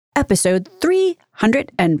episode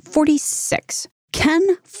 346.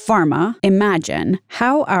 Can pharma imagine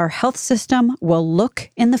how our health system will look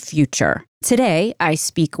in the future? Today, I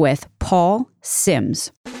speak with Paul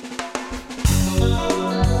Sims.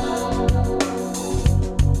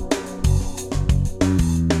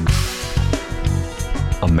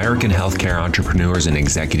 American healthcare entrepreneurs and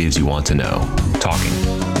executives you want to know. Talking.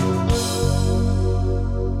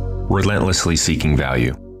 Relentlessly seeking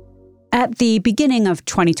value. At the beginning of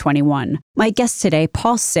 2021, my guest today,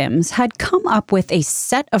 Paul Sims, had come up with a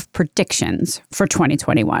set of predictions for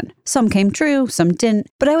 2021. Some came true, some didn't,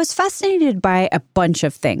 but I was fascinated by a bunch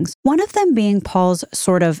of things. One of them being Paul's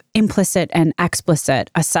sort of implicit and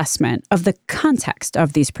explicit assessment of the context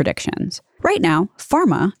of these predictions. Right now,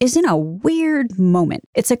 pharma is in a weird moment.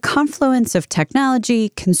 It's a confluence of technology,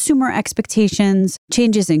 consumer expectations,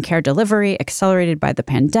 changes in care delivery accelerated by the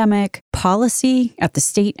pandemic, policy at the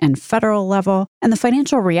state and federal level, and the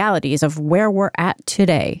financial realities of where we're at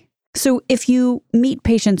today. So if you meet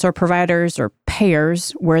patients or providers or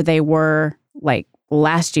payers where they were like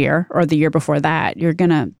last year or the year before that, you're going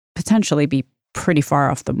to potentially be pretty far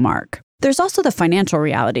off the mark. There's also the financial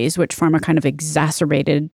realities, which pharma kind of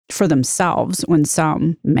exacerbated for themselves when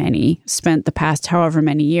many, spent the past however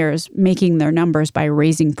many years making their numbers by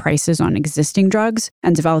raising prices on existing drugs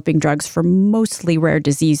and developing drugs for mostly rare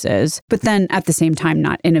diseases, but then at the same time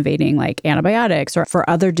not innovating like antibiotics or for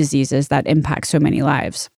other diseases that impact so many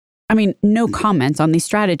lives. I mean, no comments on these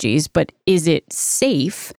strategies, but is it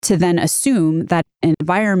safe to then assume that an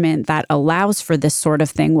environment that allows for this sort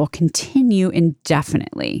of thing will continue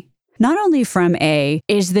indefinitely? Not only from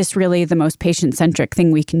is this really the most patient-centric thing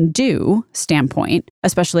we can do standpoint,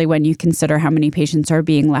 especially when you consider how many patients are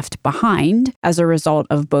being left behind as a result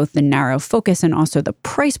of both the narrow focus and also the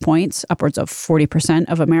price points. Upwards of 40%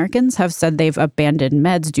 of Americans have said they've abandoned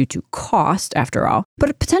meds due to cost, after all,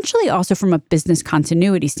 but potentially also from a business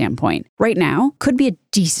continuity standpoint. Right now could be a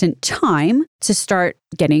decent time to start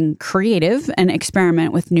getting creative and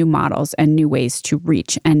experiment with new models and new ways to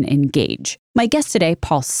reach and engage. My guest today,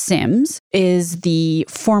 Paul Sims, is the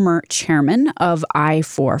former chairman of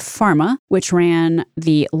I4Pharma, which ran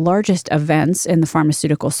the largest events in the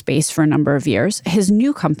pharmaceutical space for a number of years. His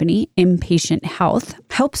new company, Inpatient Health,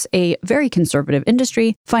 helps a very conservative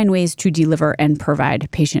industry find ways to deliver and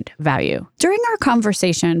provide patient value. During our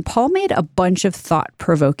conversation, Paul made a bunch of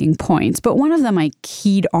thought-provoking points, but one of them I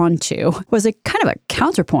keyed onto was a kind of a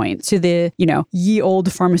counterpoint to the, ye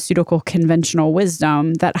old pharmaceutical conventional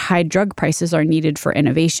wisdom that high drug prices are needed for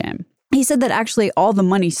innovation. He said that actually all the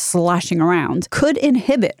money sloshing around could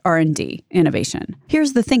inhibit R&D innovation.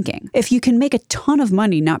 Here's the thinking. If you can make a ton of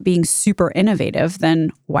money not being super innovative,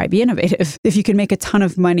 then why be innovative? If you can make a ton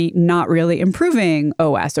of money not really improving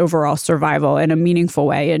OS, overall survival, in a meaningful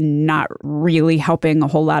way and not really helping a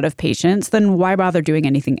whole lot of patients, then why bother doing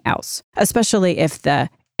anything else? Especially if the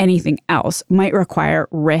anything else might require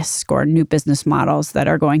risk or new business models that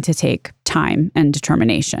are going to take time and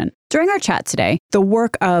determination. During our chat today, the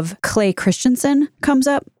work of Clay Christensen comes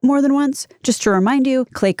up more than once. Just to remind you,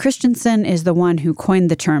 Clay Christensen is the one who coined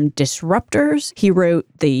the term disruptors. He wrote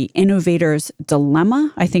The Innovator's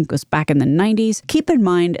Dilemma, I think it was back in the 90s. Keep in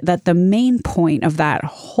mind that the main point of that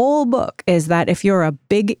whole book is that if you're a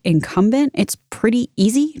big incumbent, it's pretty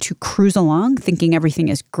easy to cruise along thinking everything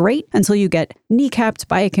is great until you get kneecapped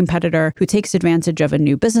by a competitor who takes advantage of a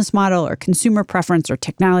new business model or consumer preference or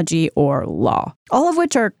technology or law, all of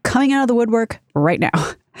which are coming out of the woodwork right now.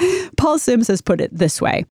 Paul Sims has put it this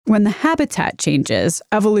way. When the habitat changes,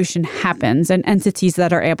 evolution happens, and entities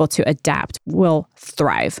that are able to adapt will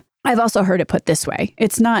thrive. I've also heard it put this way.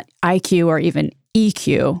 It's not IQ or even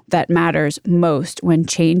EQ that matters most when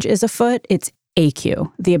change is afoot. It's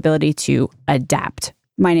AQ, the ability to adapt.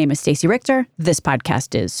 My name is Stacey Richter. This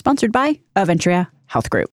podcast is sponsored by Aventria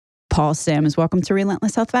Health Group. Paul Sims, welcome to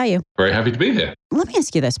Relentless Health Value. Very happy to be here. Let me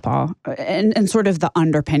ask you this, Paul, and sort of the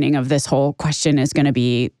underpinning of this whole question is going to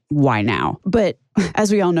be why now? But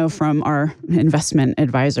as we all know from our investment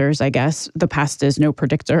advisors, I guess, the past is no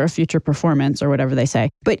predictor of future performance or whatever they say.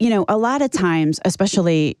 But, a lot of times,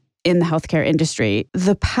 especially in the healthcare industry,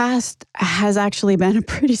 the past has actually been a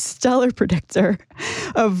pretty stellar predictor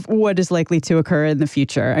of what is likely to occur in the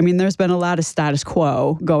future. I mean, there's been a lot of status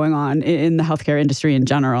quo going on in the healthcare industry in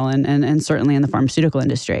general and certainly in the pharmaceutical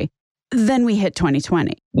industry. Then we hit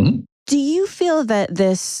 2020. Mm-hmm. Do you feel that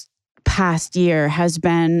this past year has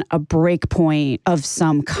been a break point of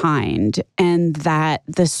some kind and that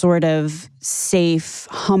the sort of safe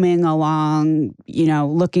humming along,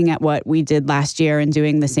 looking at what we did last year and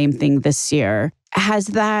doing the same thing this year, has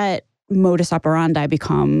that modus operandi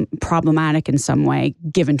become problematic in some way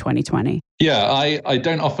given 2020? Yeah, I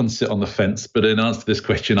don't often sit on the fence, but in answer to this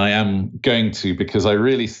question, I am going to, because I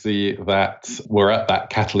really see that we're at that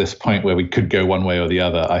catalyst point where we could go one way or the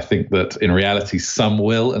other. I think that in reality, some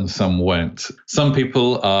will and some won't. Some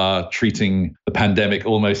people are treating the pandemic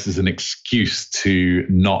almost as an excuse to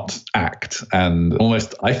not act and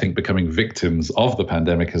almost, I think, becoming victims of the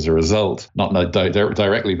pandemic as a result, not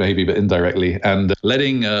directly maybe, but indirectly, and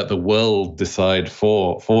letting the world decide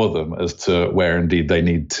for them as to where indeed they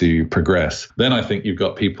need to progress. Then I think you've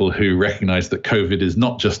got people who recognize that COVID is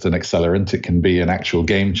not just an accelerant, it can be an actual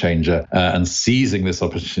game changer, and seizing this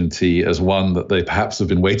opportunity as one that they perhaps have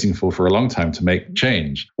been waiting for a long time to make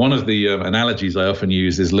change. One of the analogies I often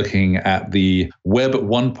use is looking at the Web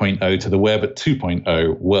 1.0 to the Web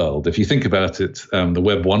 2.0 world. If you think about it, the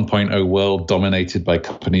Web 1.0 world dominated by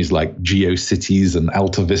companies like GeoCities and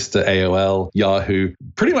AltaVista, AOL, Yahoo,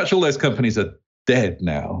 pretty much all those companies are dead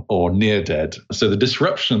now or near dead. So the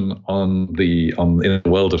disruption in the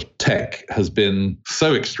world of tech has been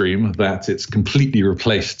so extreme that it's completely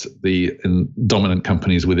replaced the dominant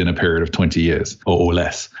companies within a period of 20 years or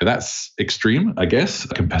less. That's extreme, I guess,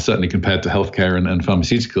 certainly compared to healthcare and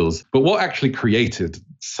pharmaceuticals. But what actually created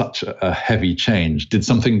such a heavy change? Did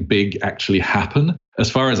something big actually happen? As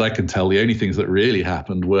far as I can tell, the only things that really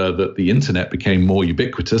happened were that the internet became more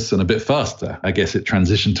ubiquitous and a bit faster. I guess it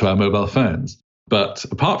transitioned to our mobile phones. But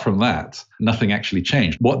apart from that, nothing actually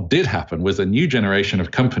changed. What did happen was a new generation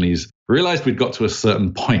of companies realized we'd got to a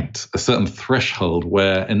certain point, a certain threshold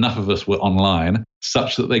where enough of us were online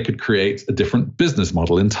such that they could create a different business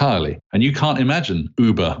model entirely. And you can't imagine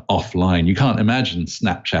Uber offline. You can't imagine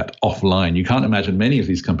Snapchat offline. You can't imagine many of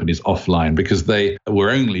these companies offline because they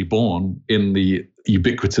were only born in the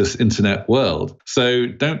ubiquitous internet world. So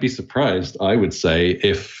don't be surprised, I would say,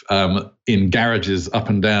 if in garages up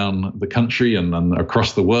and down the country and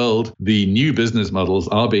across the world, the new business models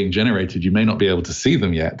are being generated. You may not be able to see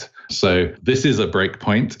them yet. So this is a break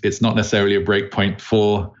point. It's not necessarily a break point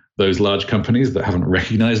for those large companies that haven't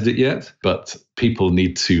recognized it yet, but people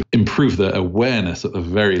need to improve their awareness at the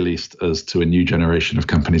very least as to a new generation of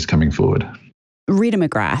companies coming forward. Rita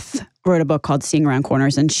McGrath wrote a book called Seeing Around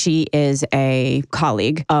Corners, and she is a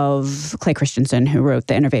colleague of Clay Christensen, who wrote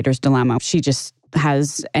The Innovator's Dilemma. She just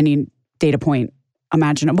has any data point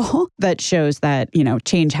imaginable that shows that,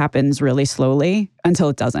 change happens really slowly until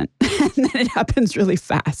it doesn't. And then it happens really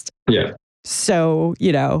fast. Yeah. So,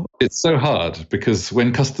 It's so hard because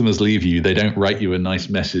when customers leave you, they don't write you a nice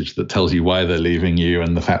message that tells you why they're leaving you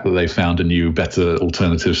and the fact that they found a new, better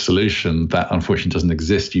alternative solution. That unfortunately doesn't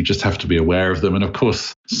exist. You just have to be aware of them. And of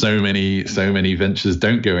course, so many ventures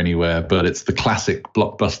don't go anywhere, but it's the classic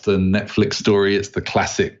Blockbuster Netflix story. It's the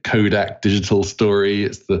classic Kodak digital story.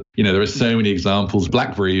 It's there are so many examples,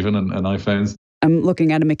 BlackBerry even and iPhones. I'm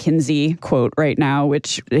looking at a McKinsey quote right now,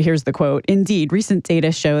 which here's the quote. Indeed, recent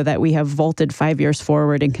data show that we have vaulted 5 years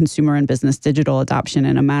forward in consumer and business digital adoption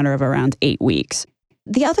in a matter of around 8 weeks.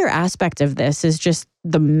 The other aspect of this is just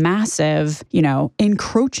the massive,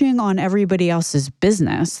 encroaching on everybody else's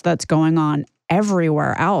business that's going on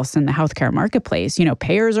everywhere else in the healthcare marketplace.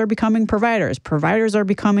 Payers are becoming providers. Providers are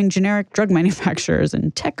becoming generic drug manufacturers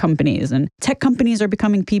and tech companies are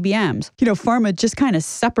becoming PBMs. Pharma just kind of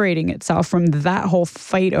separating itself from that whole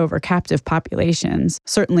fight over captive populations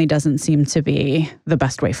certainly doesn't seem to be the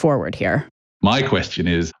best way forward here. My question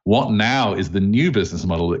is, what now is the new business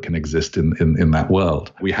model that can exist in that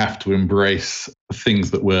world? We have to embrace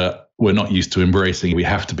things that we're not used to embracing. We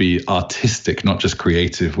have to be artistic, not just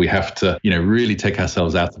creative. We have to, really take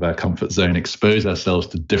ourselves out of our comfort zone, expose ourselves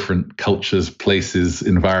to different cultures, places,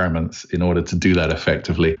 environments in order to do that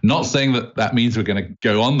effectively. Not saying that means we're going to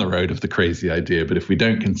go on the road of the crazy idea, but if we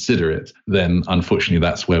don't consider it, then unfortunately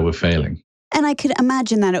that's where we're failing. And I could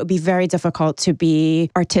imagine that it would be very difficult to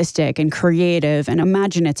be artistic and creative and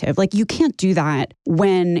imaginative. Like, you can't do that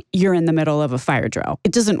when you're in the middle of a fire drill.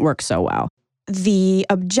 It doesn't work so well. The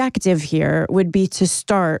objective here would be to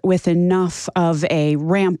start with enough of a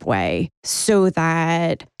rampway so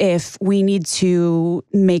that if we need to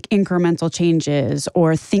make incremental changes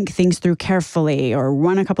or think things through carefully or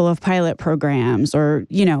run a couple of pilot programs or,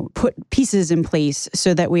 put pieces in place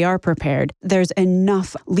so that we are prepared, there's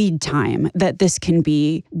enough lead time that this can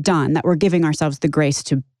be done, that we're giving ourselves the grace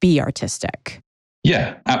to be artistic.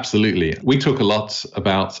 Yeah, absolutely. We talk a lot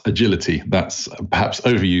about agility. That's perhaps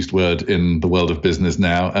overused word in the world of business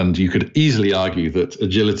now. And you could easily argue that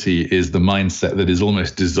agility is the mindset that is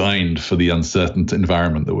almost designed for the uncertain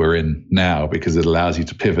environment that we're in now, because it allows you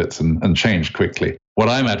to pivot and change quickly. What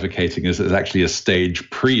I'm advocating is there's actually a stage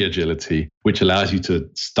pre-agility, which allows you to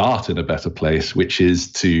start in a better place, which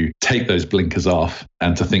is to take those blinkers off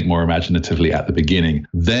and to think more imaginatively at the beginning,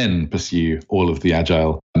 then pursue all of the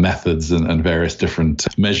agile methods and various different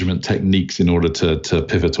measurement techniques in order to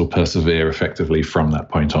pivot or persevere effectively from that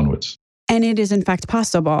point onwards. And it is in fact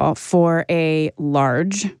possible for a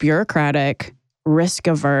large, bureaucratic,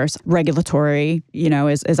 risk-averse, regulatory,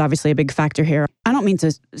 is obviously a big factor here. I don't mean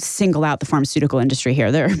to single out the pharmaceutical industry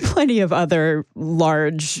here. There are plenty of other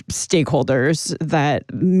large stakeholders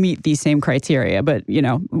that meet these same criteria, but,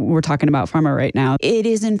 we're talking about pharma right now. It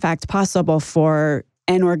is in fact possible for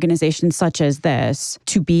an organization such as this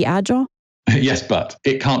to be agile. Yes, but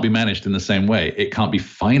it can't be managed in the same way. It can't be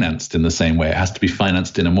financed in the same way. It has to be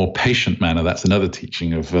financed in a more patient manner. That's another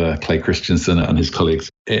teaching of Clay Christensen and his colleagues.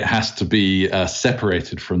 It has to be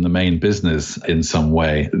separated from the main business in some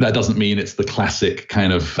way. That doesn't mean it's the classic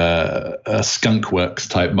kind of skunk works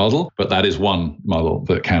type model, but that is one model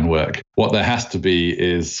that can work. What there has to be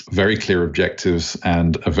is very clear objectives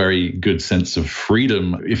and a very good sense of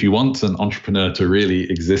freedom. If you want an entrepreneur to really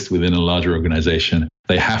exist within a larger organization,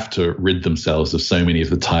 they have to rid themselves of so many of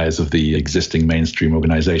the ties of the existing mainstream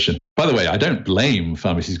organization. By the way, I don't blame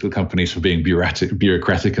pharmaceutical companies for being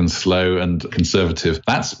bureaucratic and slow and conservative.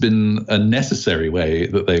 That's been a necessary way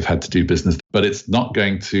that they've had to do business, but it's not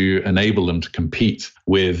going to enable them to compete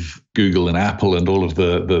with Google and Apple and all of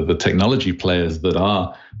the technology players that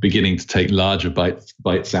are beginning to take larger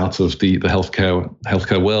bites out of the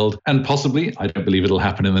healthcare world. And possibly, I don't believe it'll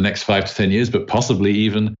happen in the next 5 to 10 years, but possibly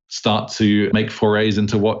even start to make forays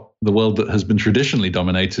into what the world that has been traditionally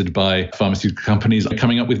dominated by pharmaceutical companies are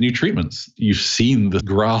coming up with new treatments. You've seen the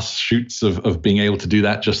grass shoots of being able to do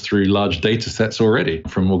that just through large data sets already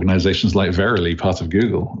from organizations like Verily, part of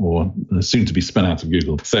Google, or soon to be spun out of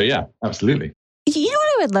Google. So yeah, absolutely. You know what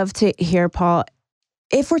I would love to hear, Paul?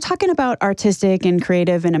 If we're talking about artistic and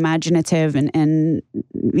creative and imaginative and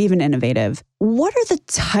even innovative, what are the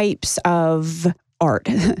types of art,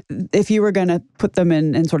 if you were going to put them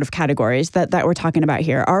in sort of categories that we're talking about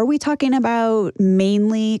here? Are we talking about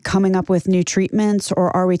mainly coming up with new treatments,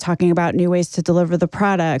 or are we talking about new ways to deliver the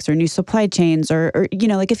products or new supply chains? Or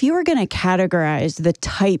if you were going to categorize the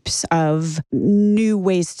types of new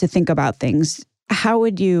ways to think about things, how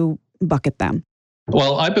would you bucket them?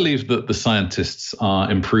 Well, I believe that the scientists are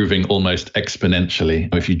improving almost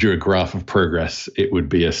exponentially. If you drew a graph of progress, it would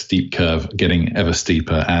be a steep curve getting ever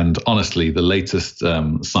steeper. And honestly, the latest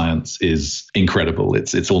science is incredible.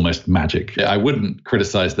 It's almost magic. I wouldn't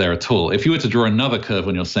criticize there at all. If you were to draw another curve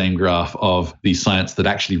on your same graph of the science that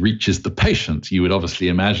actually reaches the patient, you would obviously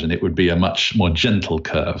imagine it would be a much more gentle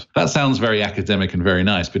curve. That sounds very academic and very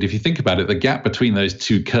nice. But if you think about it, the gap between those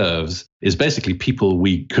two curves is basically people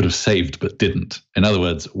we could have saved but didn't. In other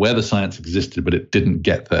words, where the science existed but it didn't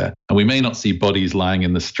get there. And we may not see bodies lying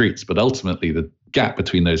in the streets, but ultimately the gap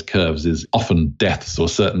between those curves is often deaths or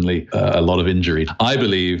certainly a lot of injury. I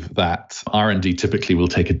believe that R&D typically will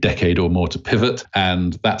take a decade or more to pivot,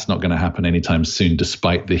 and that's not going to happen anytime soon,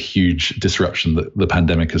 despite the huge disruption that the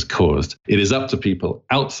pandemic has caused. It is up to people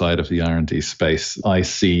outside of the R&D space. I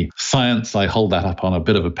see science, I hold that up on a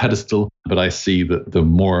bit of a pedestal, but I see that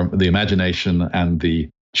the imagination and the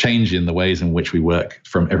change in the ways in which we work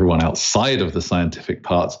from everyone outside of the scientific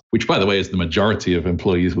parts, which, by the way, is the majority of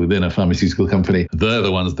employees within a pharmaceutical company. They're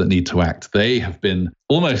the ones that need to act. They have been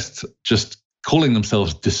almost just calling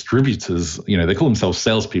themselves distributors. They call themselves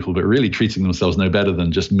salespeople, but really treating themselves no better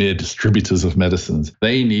than just mere distributors of medicines.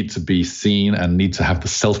 They need to be seen and need to have the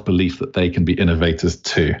self-belief that they can be innovators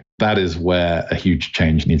too. That is where a huge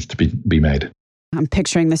change needs to be made. I'm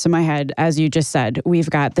picturing this in my head. As you just said, we've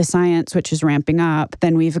got the science, which is ramping up.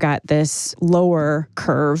 Then we've got this lower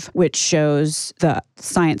curve, which shows the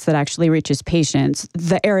science that actually reaches patients.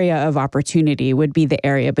 The area of opportunity would be the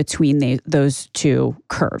area between those two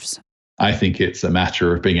curves. I think it's a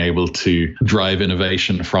matter of being able to drive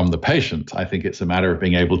innovation from the patient. I think it's a matter of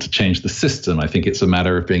being able to change the system. I think it's a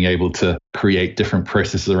matter of being able to create different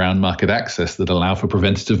processes around market access that allow for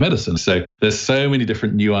preventative medicine. So there's so many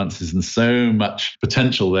different nuances and so much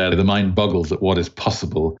potential there. The mind boggles at what is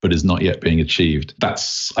possible, but is not yet being achieved.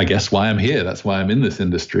 That's, I guess, why I'm here. That's why I'm in this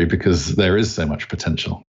industry, because there is so much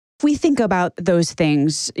potential. If we think about those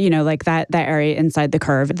things, like that area inside the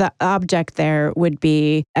curve, the object there would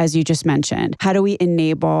be, as you just mentioned, how do we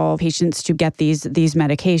enable patients to get these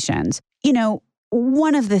medications?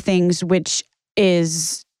 One of the things which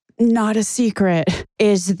is not a secret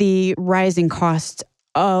is the rising cost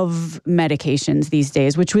of medications these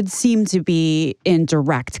days, which would seem to be in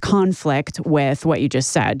direct conflict with what you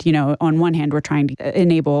just said. On one hand, we're trying to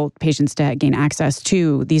enable patients to gain access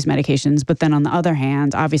to these medications, but then on the other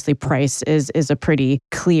hand, obviously price is a pretty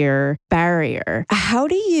clear barrier. How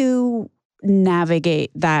do you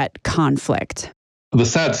navigate that conflict? The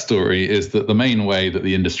sad story is that the main way that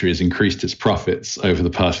the industry has increased its profits over the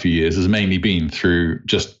past few years has mainly been through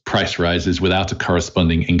just price rises without a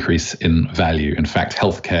corresponding increase in value. In fact,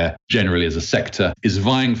 healthcare generally as a sector is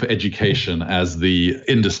vying for education as the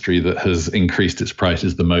industry that has increased its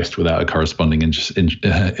prices the most without a corresponding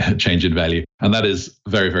change in value. And that is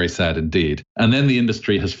very, very sad indeed. And then the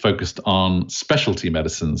industry has focused on specialty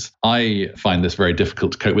medicines. I find this very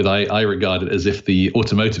difficult to cope with. I regard it as if the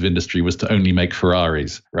automotive industry was to only make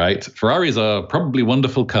Ferraris, right? Ferraris are probably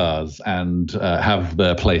wonderful cars and have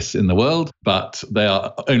their place in the world, but they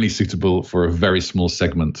are only suitable for a very small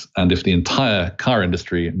segment. And if the entire car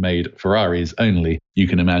industry made Ferraris only, you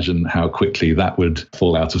can imagine how quickly that would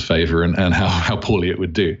fall out of favor and how poorly it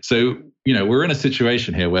would do. So, we're in a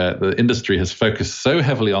situation here where the industry has focused so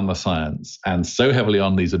heavily on the science and so heavily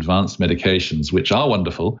on these advanced medications, which are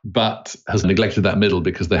wonderful, but has neglected that middle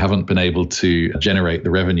because they haven't been able to generate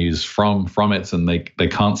the revenues from it, and they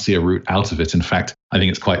can't see a route out of it. In fact, I think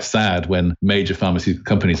it's quite sad when major pharmaceutical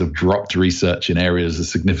companies have dropped research in areas as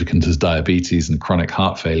significant as diabetes and chronic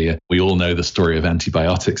heart failure. We all know the story of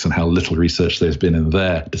antibiotics and how little research there's been in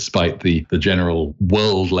there, despite the general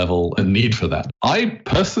world level need for that. I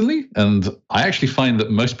personally, and I actually find that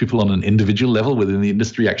most people on an individual level within the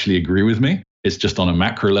industry actually agree with me. It's just on a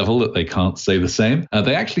macro level that they can't say the same.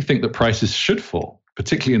 They actually think that prices should fall,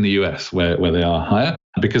 particularly in the US where they are higher,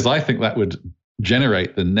 because I think that would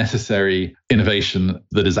generate the necessary innovation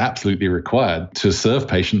that is absolutely required to serve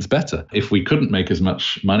patients better. If we couldn't make as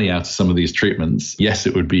much money out of some of these treatments, yes,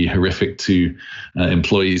 it would be horrific to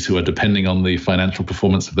employees who are depending on the financial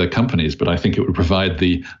performance of their companies, but I think it would provide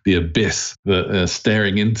the abyss that they're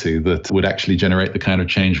staring into that would actually generate the kind of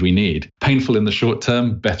change we need. Painful in the short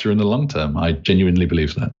term, better in the long term. I genuinely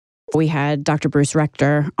believe that. We had Dr. Bruce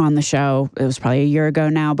Rector on the show. It was probably a year ago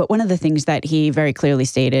now. But one of the things that he very clearly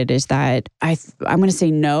stated is that I'm going to say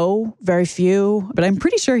no, very few, but I'm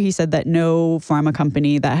pretty sure he said that no pharma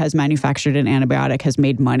company that has manufactured an antibiotic has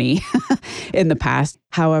made money in the past,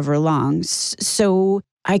 however long. So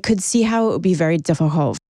I could see how it would be very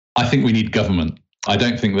difficult. I think we need government. I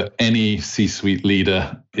don't think that any C-suite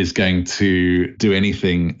leader is going to do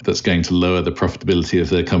anything that's going to lower the profitability of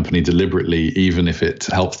their company deliberately, even if it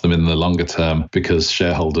helps them in the longer term, because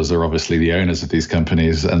shareholders are obviously the owners of these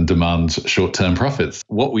companies and demand short-term profits.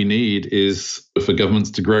 What we need is for governments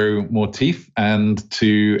to grow more teeth and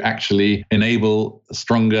to actually enable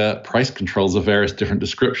stronger price controls of various different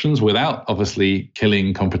descriptions without obviously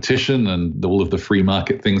killing competition and all of the free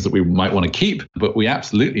market things that we might want to keep. But we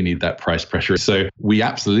absolutely need that price pressure. So we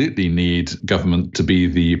absolutely need government to be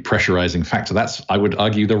the pressurizing factor. That's, I would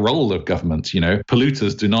argue, the role of government.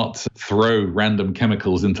 Polluters do not throw random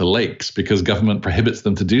chemicals into lakes because government prohibits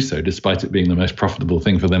them to do so, despite it being the most profitable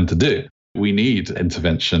thing for them to do. We need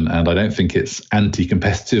intervention, and I don't think it's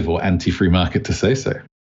anti-competitive or anti-free market to say so.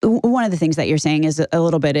 One of the things that you're saying is a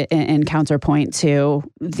little bit in counterpoint to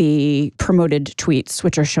the promoted tweets,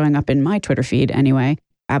 which are showing up in my Twitter feed anyway,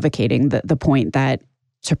 advocating the point that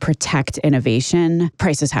to protect innovation,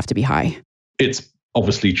 prices have to be high. It's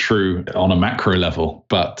obviously true on a macro level,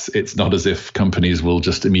 but it's not as if companies will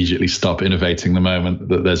just immediately stop innovating the moment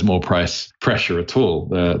that there's more price pressure at all.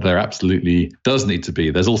 There absolutely does need to be.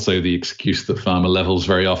 There's also the excuse that pharma levels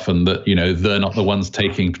very often that, they're not the ones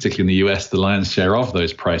taking, particularly in the US, the lion's share of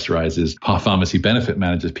those price rises. Pharmacy benefit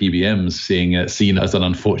managers, PBMs, seen as an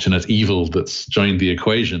unfortunate evil that's joined the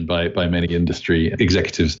equation by many industry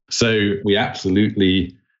executives. So we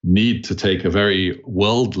absolutely need to take a very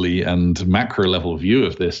worldly and macro level view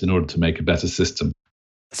of this in order to make a better system.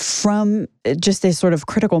 From just a sort of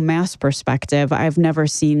critical mass perspective, I've never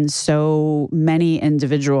seen so many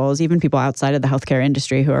individuals, even people outside of the healthcare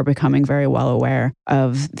industry, who are becoming very well aware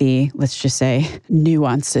of the, let's just say,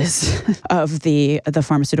 nuances of the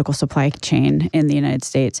pharmaceutical supply chain in the United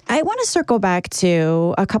States. I want to circle back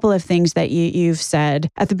to a couple of things that you've said.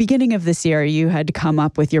 At the beginning of this year, you had come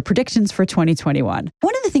up with your predictions for 2021.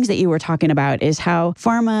 One of the things that you were talking about is how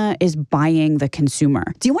pharma is buying the consumer.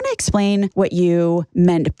 Do you want to explain what you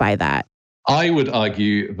meant by that? I would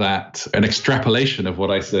argue that an extrapolation of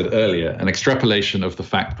what I said earlier, an extrapolation of the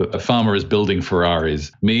fact that a pharma is building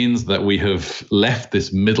Ferraris, means that we have left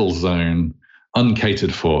this middle zone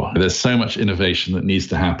uncatered for. There's so much innovation that needs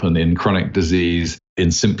to happen in chronic disease,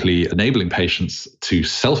 in simply enabling patients to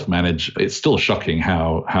self-manage. It's still shocking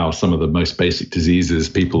how some of the most basic diseases,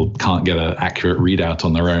 people can't get an accurate readout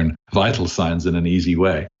on their own vital signs in an easy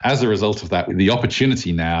way. As a result of that, the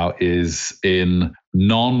opportunity now is in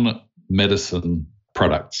non-medicine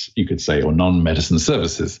products, you could say, or non-medicine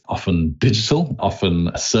services, often digital, often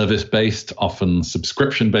service-based, often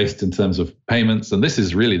subscription-based in terms of payments. And this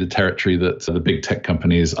is really the territory that the big tech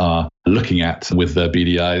companies are looking at with their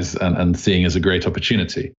beady eyes and seeing as a great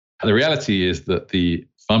opportunity. And the reality is that the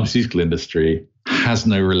pharmaceutical industry has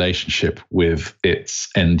no relationship with its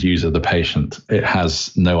end user, the patient. It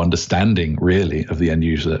has no understanding really of the end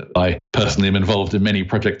user. I personally am involved in many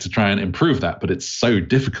projects to try and improve that, but it's so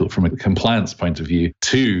difficult from a compliance point of view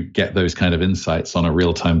to get those kind of insights on a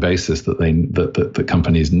real-time basis that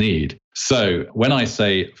companies need. So when I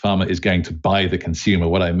say pharma is going to buy the consumer,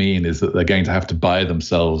 what I mean is that they're going to have to buy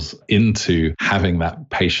themselves into having that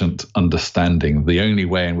patient understanding. The only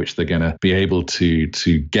way in which they're going to be able to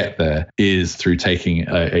get there is through taking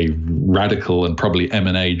a radical and probably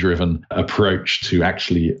M&A driven approach to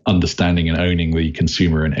actually understanding and owning the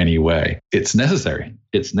consumer in any way. It's necessary.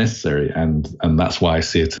 And that's why I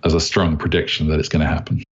see it as a strong prediction that it's going to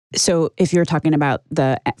happen. So if you're talking about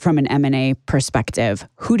from an M&A perspective,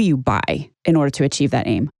 who do you buy in order to achieve that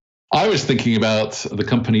aim? I was thinking about the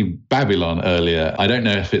company Babylon earlier. I don't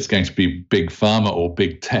know if it's going to be big pharma or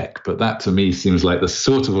big tech, but that to me seems like the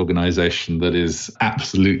sort of organization that is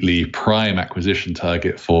absolutely prime acquisition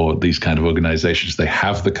target for these kind of organizations. They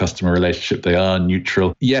have the customer relationship. They are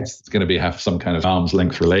neutral. Yes, it's going to have some kind of arm's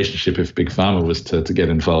length relationship if big pharma was to get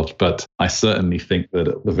involved. But I certainly think that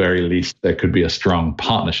at the very least, there could be a strong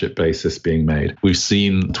partnership basis being made. We've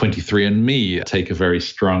seen 23andMe take a very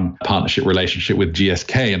strong partnership relationship with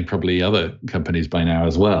GSK and probably other companies by now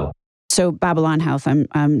as well. So Babylon Health,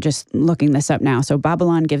 I'm just looking this up now. So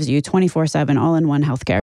Babylon gives you 24/7 all-in-one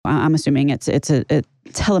healthcare. I'm assuming it's a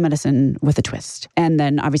telemedicine with a twist. And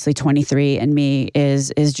then obviously 23andMe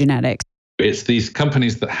is genetics. It's these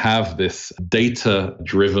companies that have this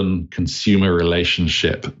data-driven consumer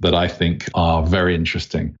relationship that I think are very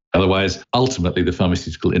interesting. Otherwise, ultimately, the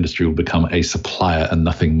pharmaceutical industry will become a supplier and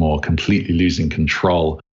nothing more, completely losing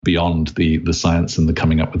control beyond the science and the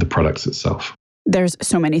coming up with the products itself. There's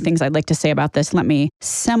so many things I'd like to say about this. Let me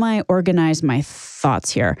semi-organize my thoughts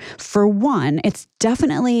here. For one, it's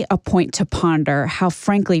definitely a point to ponder how,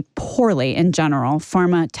 frankly, poorly in general,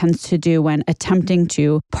 pharma tends to do when attempting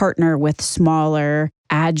to partner with smaller,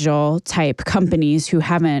 agile type companies who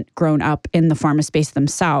haven't grown up in the pharma space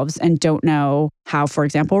themselves and don't know how, for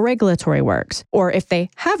example, regulatory works. Or if they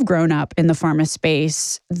have grown up in the pharma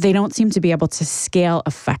space, they don't seem to be able to scale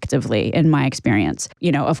effectively, in my experience.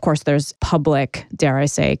 You know, of course, there's public, dare I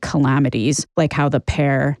say, calamities, like how the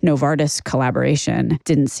Pear-Novartis collaboration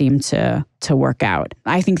didn't seem to work out.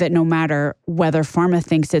 I think that no matter whether pharma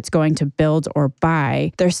thinks it's going to build or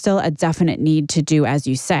buy, there's still a definite need to do, as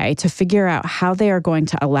you say, to figure out how they are going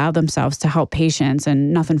to allow themselves to help patients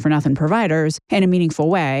and nothing-for-nothing providers in a meaningful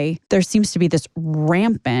way. There seems to be this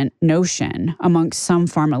rampant notion amongst some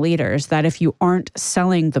pharma leaders that if you aren't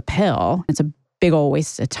selling the pill, it's a big old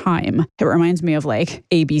waste of time. It reminds me of like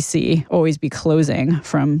ABC, Always Be Closing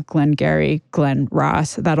from Glengarry Glen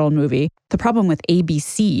Ross, that old movie. The problem with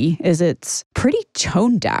ABC is it's pretty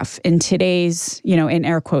tone deaf in today's, in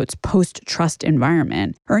air quotes, post-trust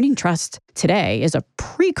environment. Earning trust today is a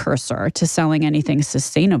precursor to selling anything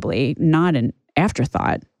sustainably, not an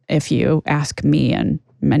afterthought, if you ask me and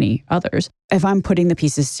many others. If I'm putting the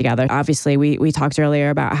pieces together, obviously we talked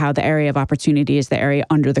earlier about how the area of opportunity is the area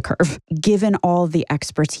under the curve. Given all the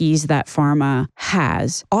expertise that pharma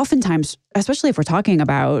has, oftentimes, especially if we're talking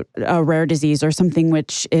about a rare disease or something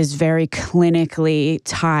which is very clinically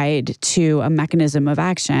tied to a mechanism of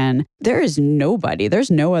action, there's no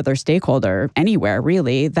other stakeholder anywhere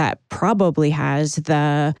really that probably has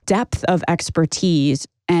the depth of expertise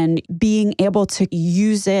and being able to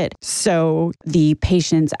use it so the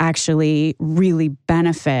patients actually really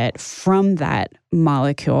benefit from that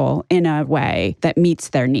molecule in a way that meets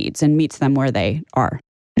their needs and meets them where they are.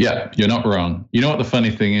 Yeah, you're not wrong. You know what the funny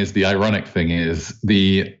thing is, the ironic thing is,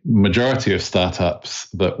 the majority of startups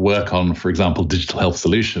that work on, for example, digital health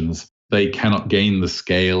solutions, they cannot gain the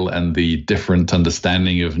scale and the different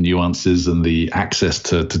understanding of nuances and the access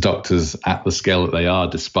to doctors at the scale that they are,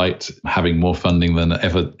 despite having more funding than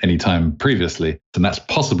ever any time previously. And that's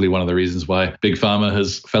possibly one of the reasons why Big Pharma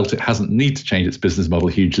has felt it hasn't need to change its business model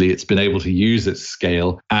hugely. It's been able to use its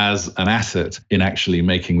scale as an asset in actually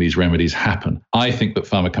making these remedies happen. I think that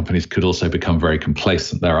pharma companies could also become very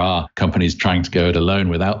complacent. There are companies trying to go it alone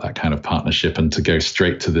without that kind of partnership and to go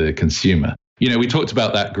straight to the consumer. We talked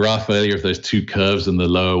about that graph earlier of those two curves and the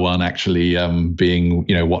lower one actually being,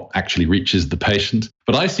 what actually reaches the patient.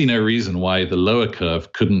 But I see no reason why the lower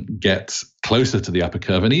curve couldn't get closer to the upper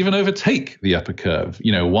curve and even overtake the upper curve.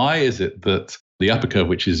 Why is it that the upper curve,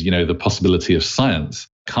 which is, the possibility of science,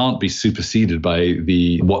 can't be superseded by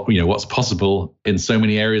what's possible in so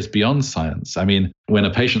many areas beyond science? I mean, when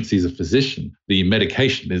a patient sees a physician, the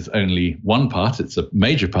medication is only one part. It's a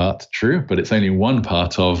major part, true, but it's only one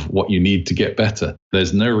part of what you need to get better.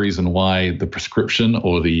 There's no reason why the prescription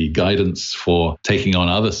or the guidance for taking on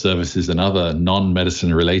other services and other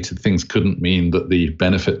non-medicine related things couldn't mean that the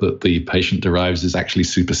benefit that the patient derives is actually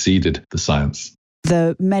superseded the science.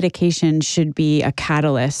 The medication should be a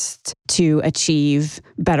catalyst to achieve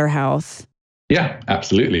better health. Yeah,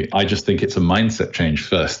 absolutely. I just think it's a mindset change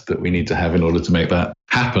first that we need to have in order to make that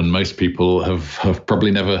happen. Most people have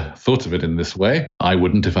probably never thought of it in this way. I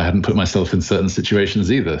wouldn't if I hadn't put myself in certain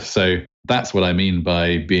situations either. So that's what I mean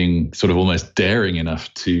by being sort of almost daring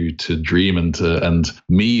enough to dream and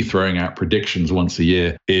me throwing out predictions once a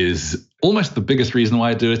year is almost the biggest reason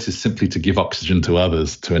why I do it is simply to give oxygen to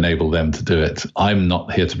others to enable them to do it. I'm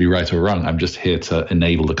not here to be right or wrong. I'm just here to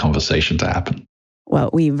enable the conversation to happen.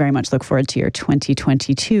 Well, we very much look forward to your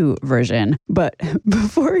 2022 version. But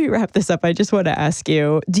before we wrap this up, I just want to ask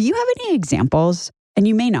you, do you have any examples? And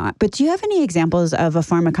you may not, but do you have any examples of a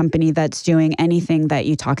pharma company that's doing anything that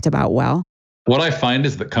you talked about well? What I find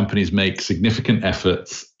is that companies make significant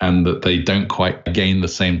efforts and that they don't quite gain the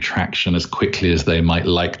same traction as quickly as they might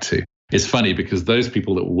like to. It's funny because those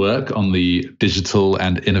people that work on the digital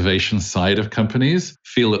and innovation side of companies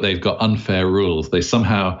feel that they've got unfair rules. They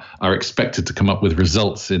somehow are expected to come up with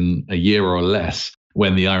results in a year or less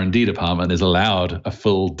when the R&D department is allowed a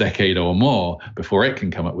full decade or more before it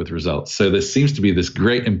can come up with results. So there seems to be this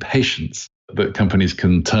great impatience that companies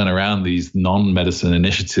can turn around these non-medicine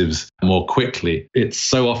initiatives more quickly. It's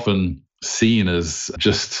so often seen as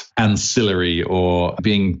just ancillary or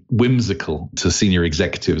being whimsical to senior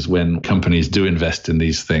executives when companies do invest in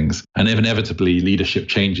these things. And inevitably, leadership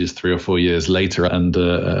changes 3 or 4 years later and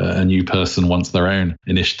a new person wants their own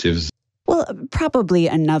initiatives. Well, probably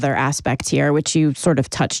another aspect here, which you sort of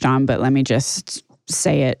touched on, but let me just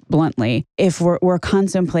say it bluntly. If we're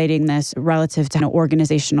contemplating this relative to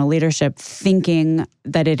organizational leadership, thinking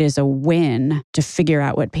that it is a win to figure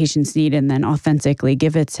out what patients need and then authentically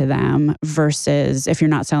give it to them versus if you're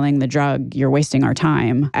not selling the drug, you're wasting our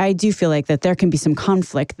time. I do feel like that there can be some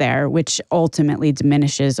conflict there, which ultimately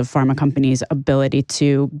diminishes a pharma company's ability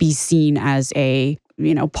to be seen as a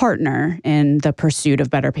partner in the pursuit of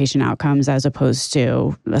better patient outcomes as opposed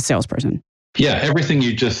to a salesperson. Yeah, everything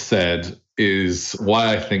you just said is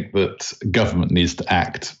why I think that government needs to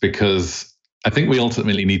act, because I think we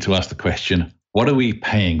ultimately need to ask the question, what are we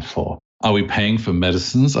paying for? Are we paying for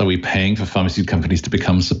medicines? Are we paying for pharmaceutical companies to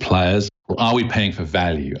become suppliers? Or are we paying for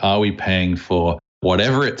value? Are we paying for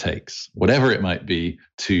whatever it takes, whatever it might be,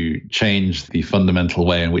 to change the fundamental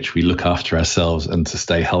way in which we look after ourselves and to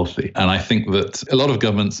stay healthy? And I think that a lot of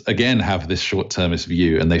governments, again, have this short-termist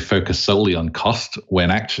view and they focus solely on cost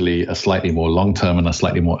when actually a slightly more long-term and a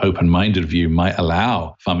slightly more open-minded view might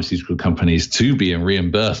allow pharmaceutical companies to be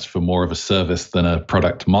reimbursed for more of a service than a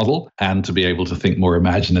product model and to be able to think more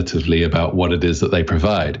imaginatively about what it is that they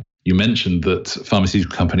provide. You mentioned that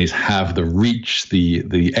pharmaceutical companies have the reach,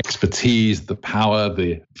 the expertise, the power,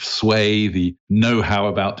 the sway, the know-how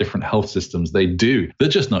about different health systems. They do. They're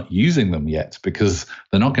just not using them yet because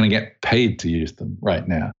they're not going to get paid to use them right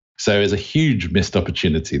now. So there's a huge missed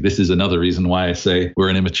opportunity. This is another reason why I say we're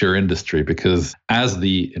an immature industry, because as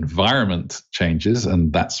the environment changes,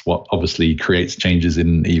 and that's what obviously creates changes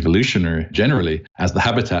in evolutionary generally, as the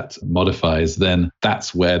habitat modifies, then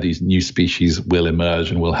that's where these new species will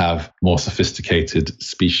emerge and we'll have more sophisticated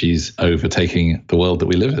species overtaking the world that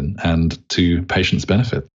we live in and to patients'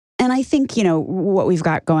 benefit. And I think, what we've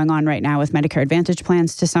got going on right now with Medicare Advantage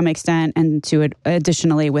plans to some extent, and to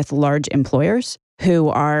additionally with large employers who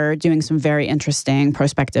are doing some very interesting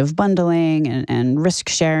prospective bundling and risk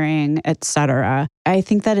sharing, et cetera. I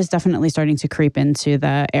think that is definitely starting to creep into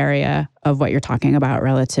the area of what you're talking about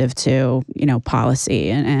relative to,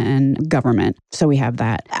 policy and government. So we have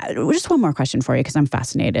that. Just one more question for you, because I'm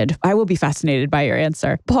fascinated. I will be fascinated by your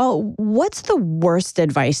answer. Paul, what's the worst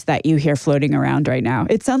advice that you hear floating around right now?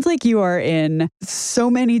 It sounds like you are in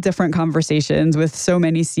so many different conversations with so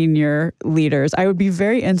many senior leaders. I would be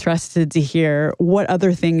very interested to hear what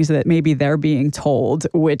other things that maybe they're being told,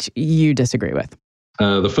 which you disagree with.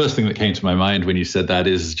 The first thing that came to my mind when you said that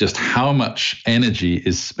is just how much energy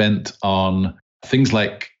is spent on things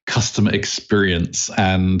like customer experience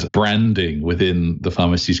and branding within the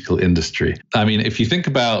pharmaceutical industry. I mean, if you think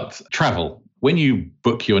about travel, when you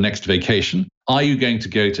book your next vacation, are you going to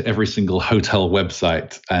go to every single hotel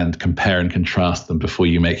website and compare and contrast them before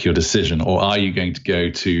you make your decision? Or are you going to go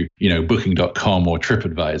to, booking.com or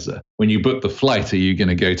TripAdvisor? When you book the flight, are you going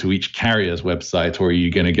to go to each carrier's website, or are you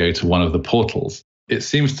going to go to one of the portals? It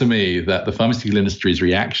seems to me that the pharmaceutical industry's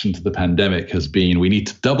reaction to the pandemic has been, we need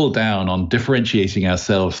to double down on differentiating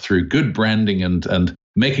ourselves through good branding and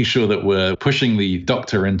making sure that we're pushing the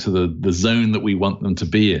doctor into the zone that we want them to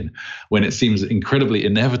be in, when it seems incredibly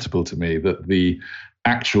inevitable to me that the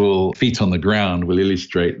actual feet on the ground will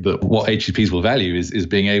illustrate that what HCPs will value is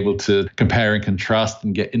being able to compare and contrast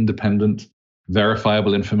and get independent,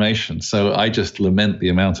 verifiable information. So I just lament the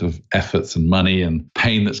amount of efforts and money and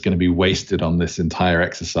pain that's going to be wasted on this entire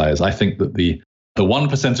exercise. I think that the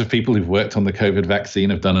 1% of people who've worked on the COVID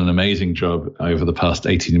vaccine have done an amazing job over the past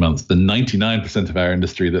 18 months. The 99% of our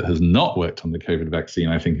industry that has not worked on the COVID vaccine,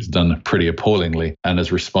 I think, has done pretty appallingly and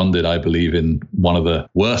has responded, I believe, in one of the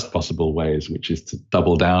worst possible ways, which is to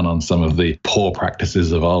double down on some of the poor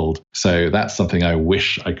practices of old. So that's something I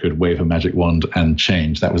wish I could wave a magic wand and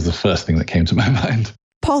change. That was the first thing that came to my mind.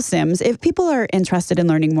 Paul Sims, if people are interested in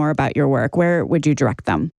learning more about your work, where would you direct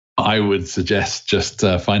them? I would suggest just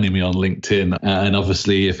finding me on LinkedIn. And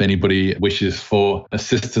obviously, if anybody wishes for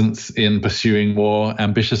assistance in pursuing more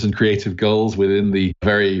ambitious and creative goals within the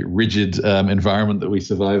very rigid environment that we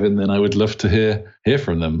survive in, then I would love to hear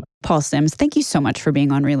from them. Paul Sims, thank you so much for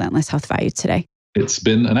being on Relentless Health Value today. It's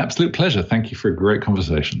been an absolute pleasure. Thank you for a great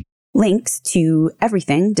conversation. Links to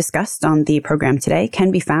everything discussed on the program today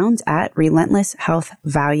can be found at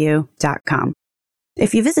relentlesshealthvalue.com.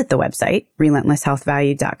 If you visit the website,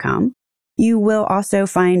 relentlesshealthvalue.com, you will also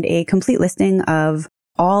find a complete listing of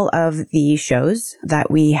all of the shows that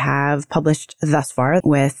we have published thus far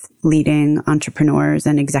with leading entrepreneurs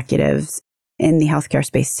and executives in the healthcare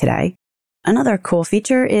space today. Another cool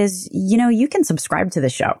feature is, you can subscribe to the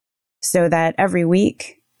show so that every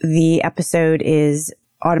week the episode is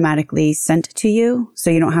automatically sent to you, so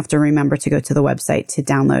you don't have to remember to go to the website to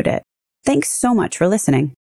download it. Thanks so much for listening.